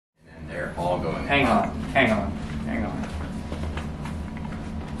they're all going. Hang on, hang on, hang on.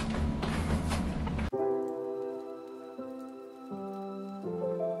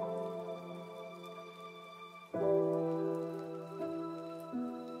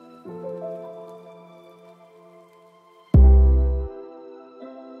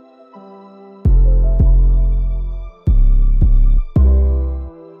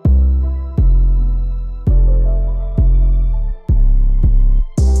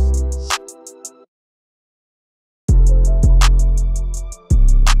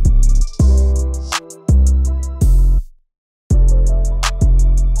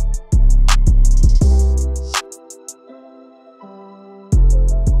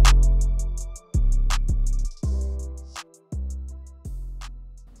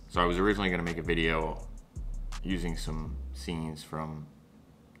 So I was originally going to make a video using some scenes from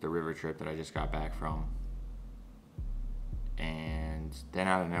the river trip that I just got back from. And then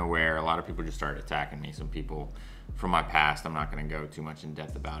out of nowhere, a lot of people just started attacking me. Some people from my past, I'm not going to go too much in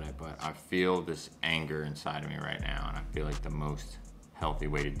depth about it, but I feel this anger inside of me right now. And I feel like the most healthy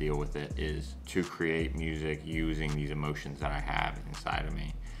way to deal with it is to create music using these emotions that I have inside of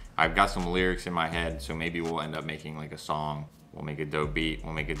me. I've got some lyrics in my head, so maybe we'll end up making like a song. We'll make a dope beat,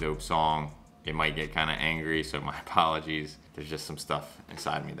 we'll make a dope song. It might get kind of angry, so my apologies. There's just some stuff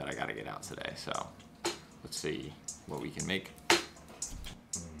inside me that I gotta get out today, so let's see what we can make.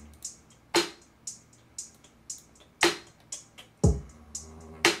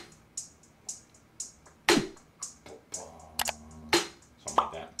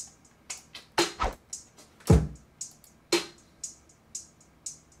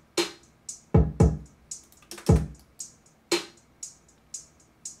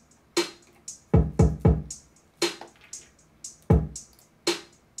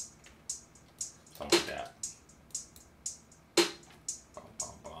 Something like that.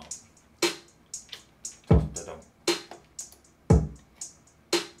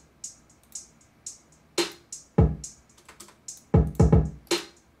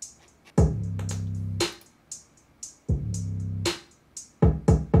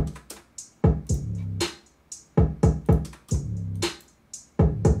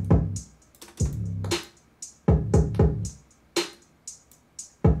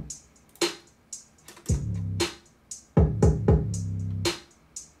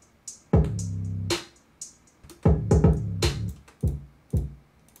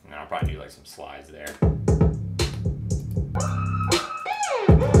 Probably do like some slides there.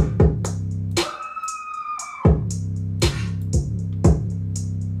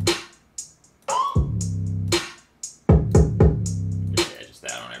 Yeah, just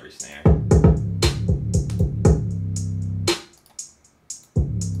that on every snare.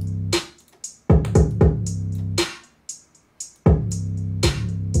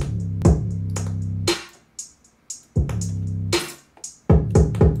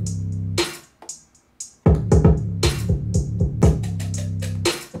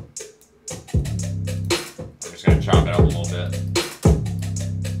 Chop it up a little bit.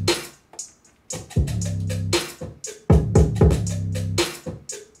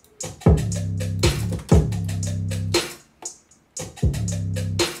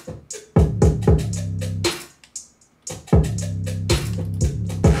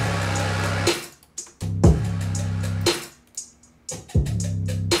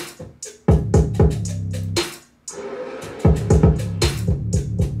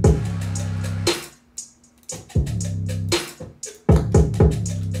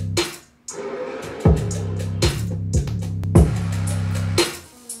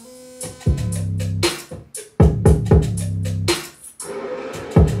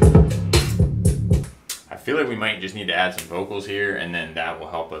 I feel like we might just need to add some vocals here, and then that will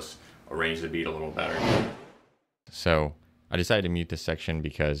help us arrange the beat a little better. So I decided to mute this section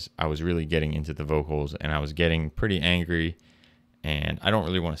because I was really getting into the vocals and I was getting pretty angry, and I don't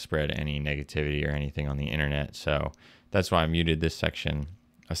really want to spread any negativity or anything on the internet. So that's why I muted this section.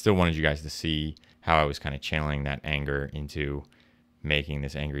 I still wanted you guys to see how I was kind of channeling that anger into making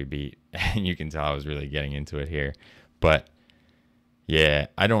this angry beat. And you can tell I was really getting into it here. But yeah,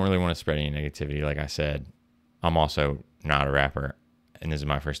 I don't really want to spread any negativity. Like I said, I'm also not a rapper, and this is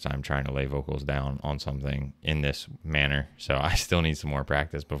my first time trying to lay vocals down on something in this manner. So I still need some more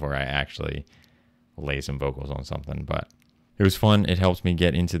practice before I actually lay some vocals on something. But it was fun. It helps me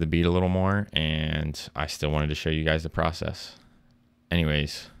get into the beat a little more, and I still wanted to show you guys the process.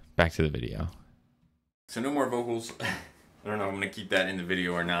 Anyways, back to the video. So no more vocals. I don't know if I'm going to keep that in the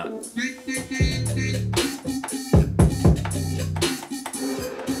video or not.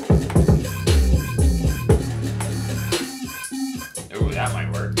 Ooh, that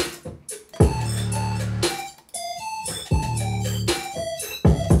might work.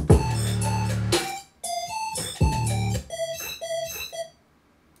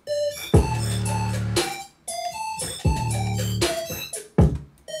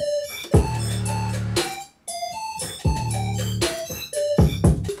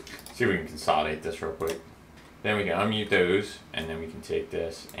 see if we can consolidate this real quick. Then we can unmute those, and then we can take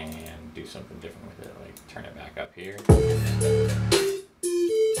this and do something different with it, like turn it back up here.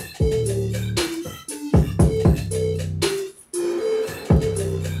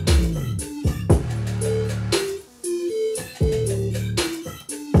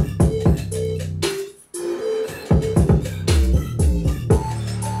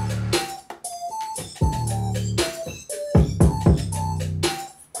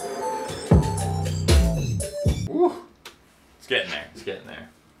 It's getting there.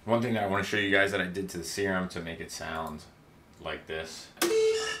 One thing that I want to show you guys that I did to the serum to make it sound like this.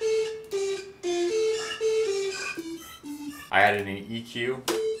 I added an EQ,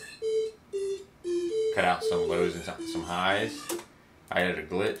 cut out some lows and some highs. I added a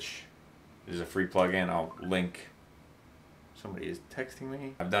glitch. This is a free plugin. I'll link. Somebody is texting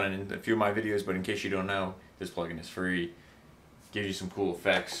me. I've done it in a few of my videos, but in case you don't know, this plugin is free. Gives you some cool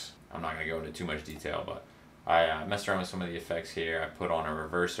effects. I'm not going to go into too much detail, but I messed around with some of the effects here. I put on a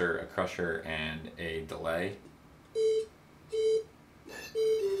reverser, a crusher, and a delay.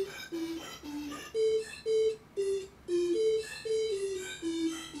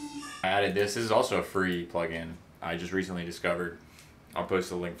 I added this. This is also a free plugin I just recently discovered. I'll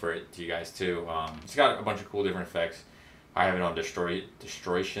post a link for it to you guys too. It's got a bunch of cool different effects. I have it on destroyed,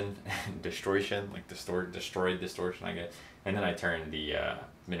 like destroyed distortion, I guess. And then I turn the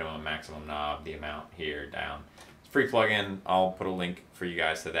minimum maximum knob, the amount here, down. It's a free plugin. I'll put a link for you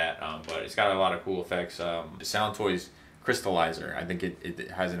guys to that. But it's got a lot of cool effects. The Sound Toys Crystallizer, I think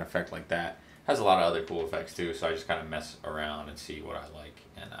it has an effect like that. It has a lot of other cool effects too. So I just kind of mess around and see what I like.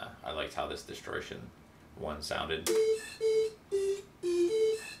 And I liked how this distortion one sounded.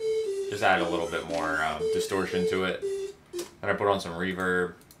 Just add a little bit more distortion to it. And I put on some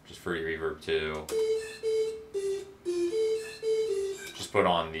reverb, just free reverb too. Just put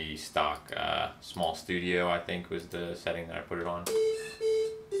on the stock small studio, I think was the setting that I put it on.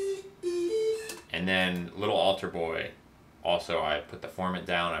 And then little altar boy. Also, I put the format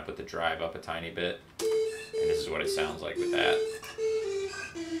down, I put the drive up a tiny bit. And this is what it sounds like with that.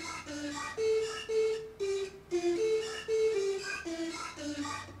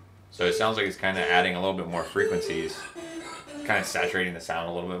 So it sounds like it's kind of adding a little bit more frequencies, kind of saturating the sound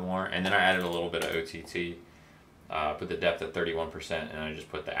a little bit more. And then I added a little bit of OTT, put the depth at 31%, and I just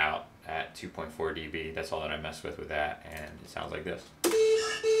put the out at 2.4 dB. That's all that I messed with that, and it sounds like this.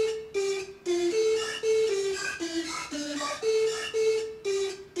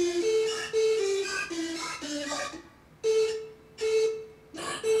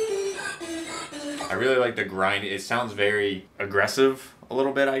 I really like the grind. It sounds very aggressive a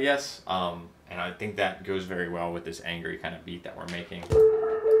little bit, I guess. And I think that goes very well with this angry kind of beat that we're making.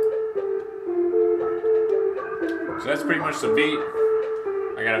 So that's pretty much the beat.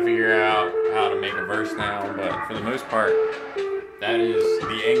 I gotta figure out how to make a verse now, but for the most part, that is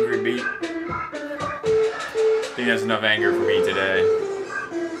the angry beat. I think that's enough anger for me today.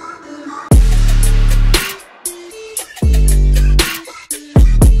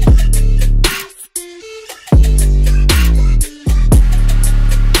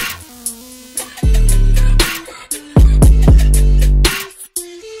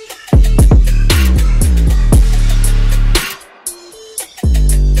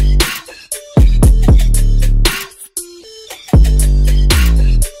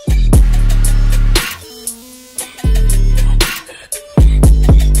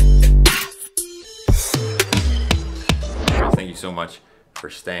 So much for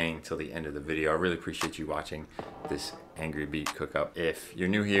staying till the end of the video. I really appreciate you watching this angry beat cook up. If you're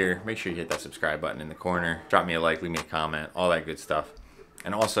new here, make sure you hit that subscribe button in the corner, drop me a like, leave me a comment, all that good stuff.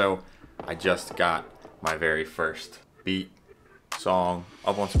 And also, I just got my very first beat song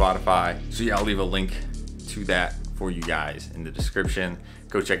up on Spotify, so yeah, I'll leave a link to that for you guys in the description.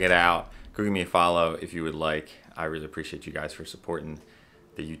 Go check it out, go give me a follow if you would like. I really appreciate you guys for supporting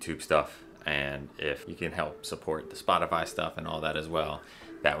the YouTube stuff. And if you can help support the Spotify stuff and all that as well,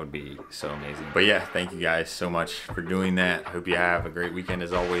 that would be so amazing. But yeah, thank you guys so much for doing that. I hope you have a great weekend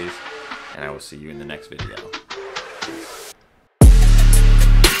as always, and I will see you in the next video.